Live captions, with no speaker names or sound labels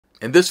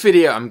In this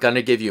video, I'm going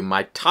to give you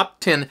my top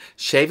 10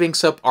 shaving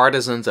soap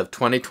artisans of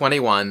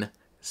 2021.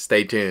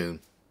 Stay tuned.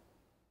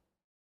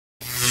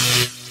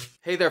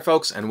 Hey there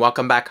folks, and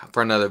welcome back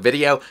for another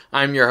video.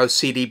 I'm your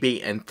host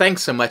CDB, and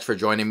thanks so much for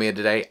joining me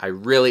today. I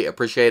really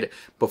appreciate it.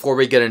 Before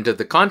we get into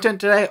the content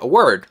today, a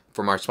word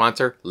from our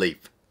sponsor,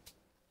 Leaf.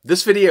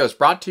 This video is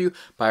brought to you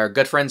by our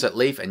good friends at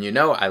Leaf, and you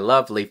know I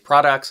love Leaf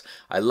products.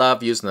 I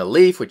love using the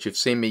Leaf, which you've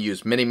seen me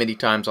use many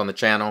times on the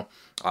channel.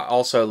 I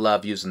also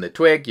love using the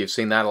Twig. You've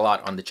seen that a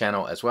lot on the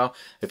channel as well.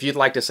 If you'd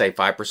like to save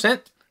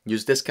 5%,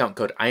 use discount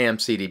code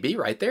IAMCDB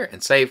right there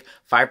and save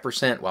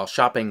 5% while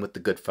shopping with the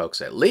good folks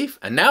at Leaf.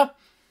 And now,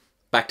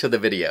 back to the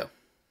video.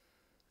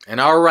 And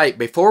alright,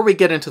 before we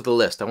get into the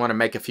list, I want to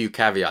make a few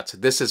caveats.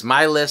 This is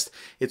my list.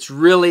 It's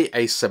really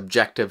a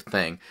subjective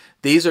thing.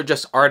 These are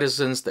just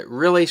artisans that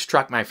really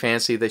struck my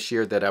fancy this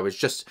year that I was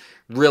just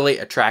really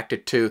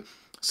attracted to.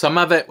 Some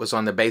of it was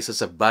on the basis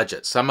of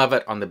budget, some of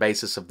it on the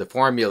basis of the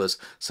formulas,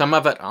 some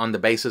of it on the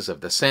basis of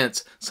the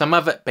scents, some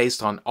of it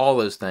based on all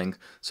those things.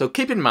 So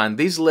keep in mind,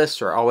 these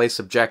lists are always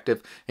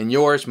subjective, and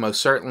yours most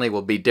certainly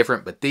will be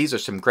different, but these are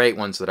some great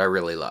ones that I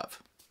really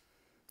love.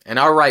 And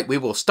alright, we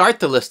will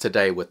start the list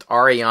today with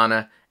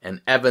Ariana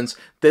and Evans.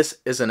 This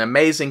is an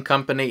amazing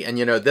company, and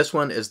you know, this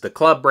one is the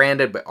Club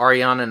branded, but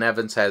Ariana and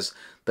Evans has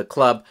the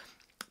Club.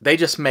 They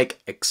just make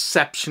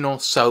exceptional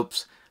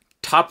soaps,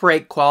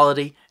 top-rate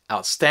quality,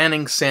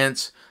 outstanding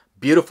scents,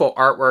 beautiful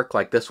artwork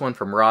like this one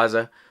from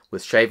Raza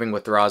with Shaving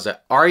with Raza.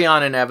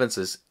 Ariana and Evans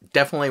is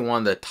definitely one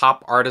of the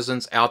top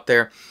artisans out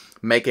there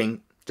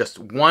making just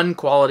one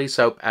quality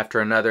soap after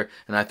another,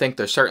 and I think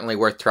they're certainly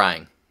worth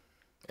trying.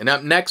 And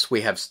up next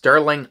we have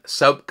Sterling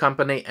Soap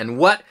Company, and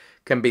what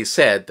can be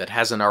said that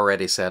hasn't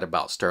already said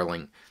about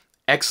Sterling?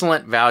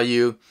 Excellent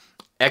value,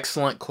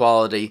 excellent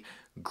quality,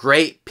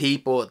 great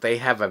people. They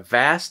have a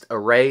vast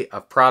array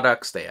of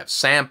products. They have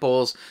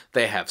samples,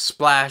 they have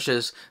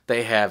splashes,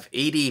 they have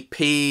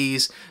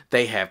EDPs,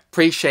 they have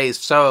pre-shave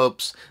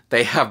soaps,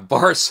 they have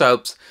bar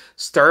soaps.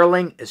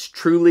 Sterling is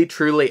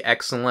truly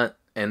excellent.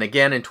 And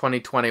again, in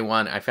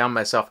 2021, I found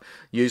myself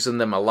using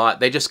them a lot.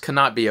 They just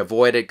cannot be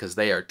avoided because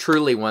they are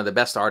truly one of the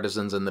best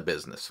artisans in the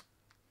business.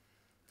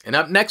 And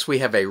up next, we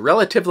have a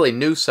relatively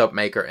new soap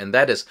maker, and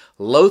that is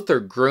Lather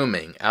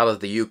Grooming out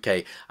of the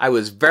UK. I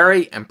was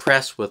very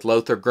impressed with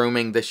Lather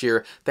Grooming this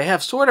year. They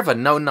have sort of a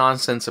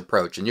no-nonsense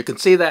approach, and you can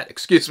see that,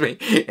 excuse me,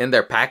 in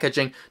their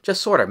packaging.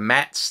 Just sort of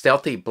matte,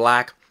 stealthy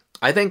black.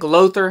 I think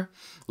Lather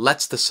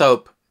lets the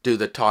soap do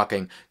the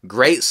talking.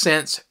 Great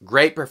scents,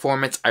 great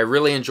performance. I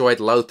really enjoyed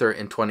Lather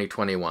in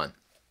 2021.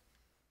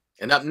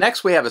 And up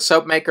next, we have a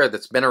soap maker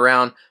that's been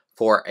around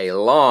for a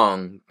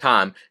long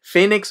time.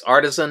 Phoenix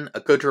Artisan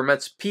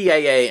Accoutrements,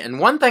 PAA. And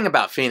one thing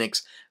about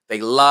Phoenix,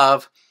 they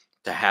love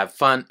to have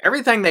fun.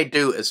 Everything they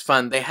do is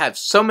fun. They have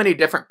so many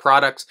different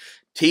products,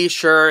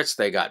 t-shirts,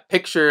 they got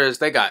pictures,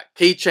 they got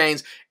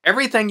keychains,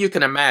 everything you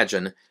can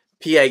imagine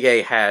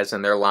PAA has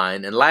in their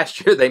line. And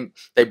last year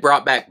they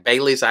brought back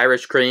Bailey's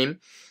Irish Cream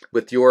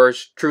with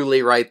yours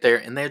truly right there,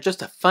 and they're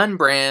just a fun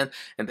brand,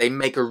 and they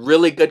make a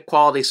really good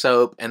quality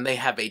soap, and they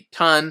have a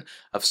ton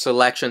of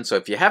selection. So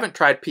if you haven't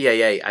tried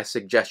PAA, I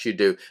suggest you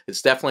do.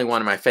 It's definitely one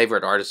of my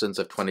favorite artisans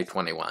of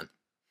 2021.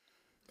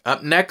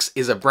 Up next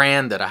is a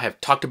brand that I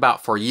have talked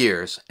about for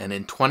years, and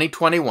in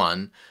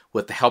 2021,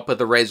 with the help of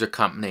the razor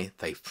company,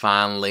 they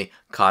finally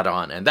caught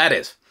on, and that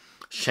is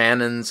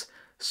Shannon's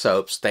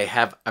soaps. They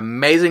have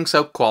amazing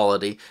soap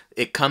quality.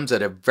 It comes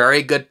at a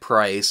very good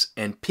price,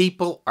 and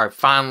people are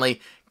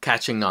finally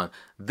catching on.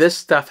 This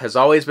stuff has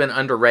always been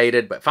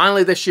underrated, but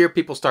finally this year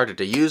people started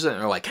to use it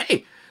and they're like,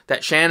 hey,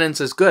 that Shannon's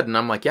is good. And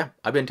I'm like, yeah,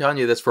 I've been telling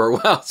you this for a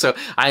while. So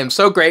I am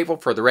so grateful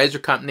for the razor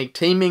company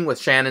teaming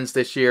with Shannon's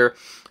this year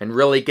and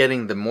really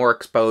getting the more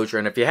exposure.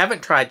 And if you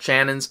haven't tried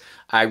Shannon's,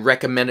 I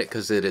recommend it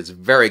because it is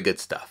very good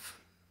stuff.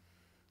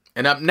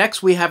 And up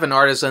next we have an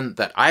artisan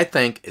that I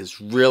think is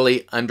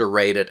really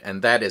underrated,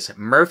 and that is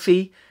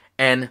Murphy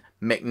and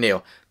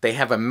McNeil. They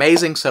have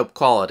amazing soap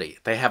quality.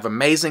 They have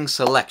amazing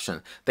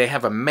selection. They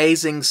have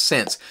amazing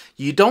scents.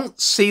 You don't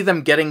see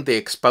them getting the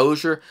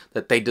exposure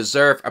that they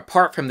deserve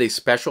apart from these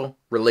special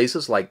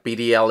releases like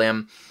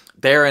BDLM.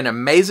 They're an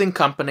amazing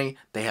company.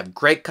 They have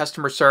great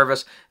customer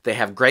service. They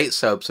have great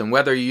soaps. And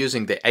whether you're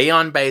using the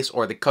Aeon base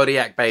or the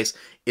Kodiak base,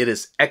 it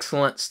is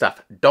excellent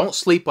stuff. Don't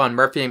sleep on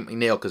Murphy and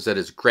McNeil because it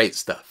is great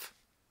stuff.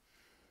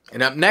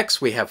 And up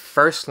next, we have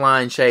First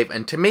Line Shave.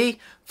 And to me,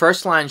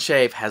 First Line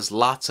Shave has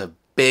lots of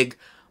big,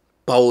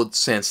 bold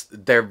scents.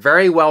 They're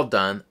very well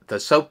done. The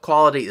soap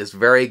quality is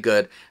very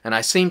good. And I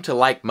seem to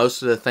like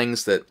most of the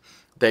things that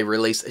they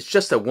release. It's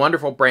just a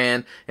wonderful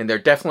brand, and they're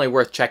definitely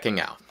worth checking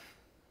out.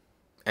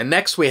 And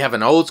next, we have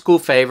an old school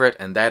favorite,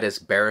 and that is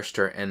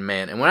Barrister and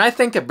Mann. And when I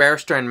think of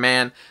Barrister and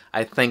Mann,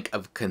 I think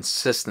of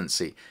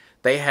consistency.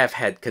 They have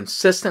had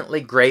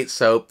consistently great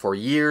soap for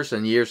years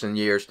and years and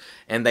years,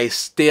 and they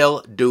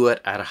still do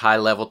it at a high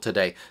level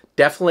today.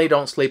 Definitely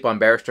don't sleep on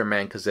Barrister and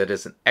Mann because it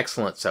is an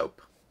excellent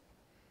soap.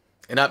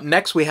 And up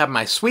next, we have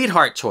my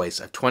sweetheart choice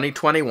of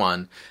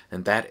 2021,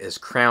 and that is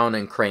Crown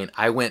and Crane.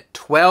 I went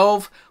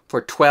 12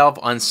 for 12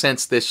 on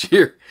scents this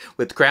year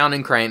with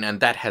Crown & Crane,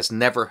 and that has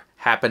never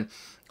happened.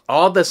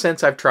 All the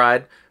scents I've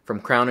tried from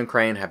Crown &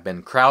 Crane have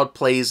been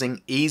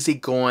crowd-pleasing,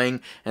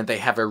 easygoing, and they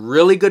have a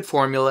really good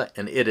formula,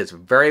 and it is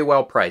very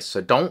well priced.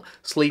 So don't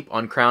sleep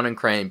on Crown &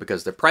 Crane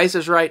because the price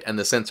is right and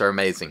the scents are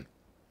amazing.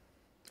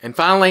 And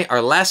finally,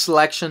 our last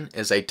selection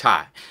is a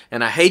tie.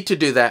 And I hate to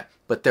do that,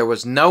 but there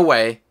was no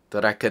way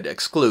that I could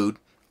exclude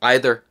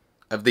either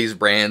of these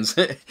brands.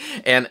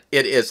 And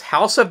it is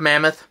House of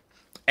Mammoth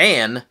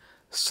and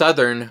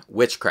Southern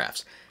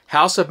Witchcrafts.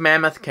 House of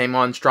Mammoth came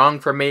on strong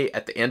for me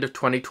at the end of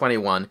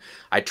 2021.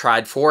 I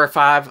tried 4 or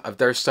 5 of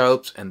their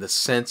soaps, and the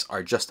scents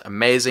are just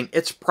amazing.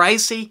 It's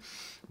pricey,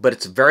 but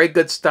it's very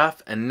good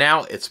stuff, and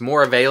now it's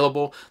more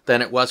available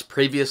than it was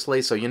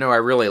previously, so I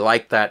really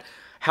like that.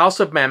 House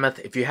of Mammoth,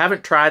 if you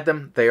haven't tried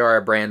them, they are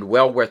a brand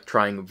well worth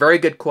trying. Very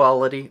good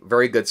quality,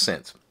 very good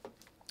scents.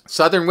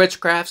 Southern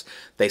Witchcrafts,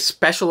 they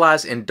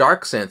specialize in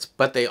dark scents,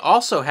 but they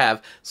also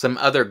have some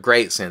other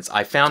great scents.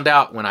 I found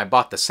out when I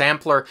bought the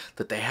sampler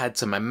that they had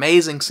some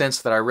amazing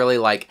scents that I really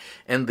like,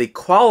 and the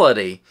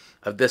quality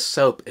of this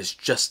soap is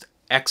just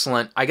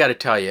excellent. I got to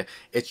tell you,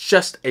 it's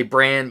just a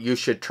brand you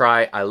should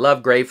try. I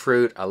love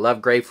grapefruit. I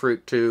love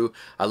grapefruit too.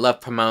 I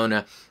love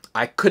pomona.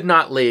 I could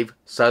not leave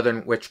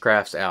Southern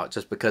Witchcrafts out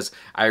just because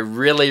I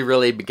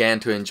really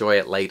began to enjoy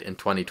it late in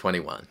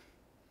 2021.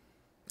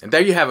 And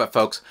there you have it,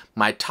 folks.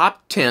 My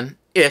top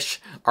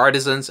 10-ish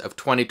artisans of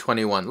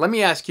 2021. Let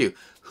me ask you,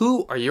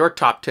 who are your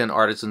top 10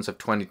 artisans of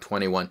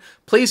 2021?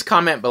 Please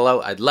comment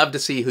below. I'd love to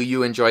see who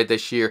you enjoyed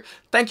this year.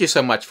 Thank you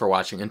so much for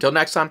watching. Until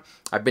next time,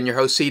 I've been your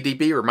host,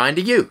 CDB,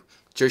 reminding you,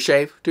 it's your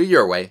shave, do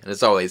your way. And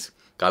as always,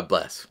 God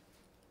bless.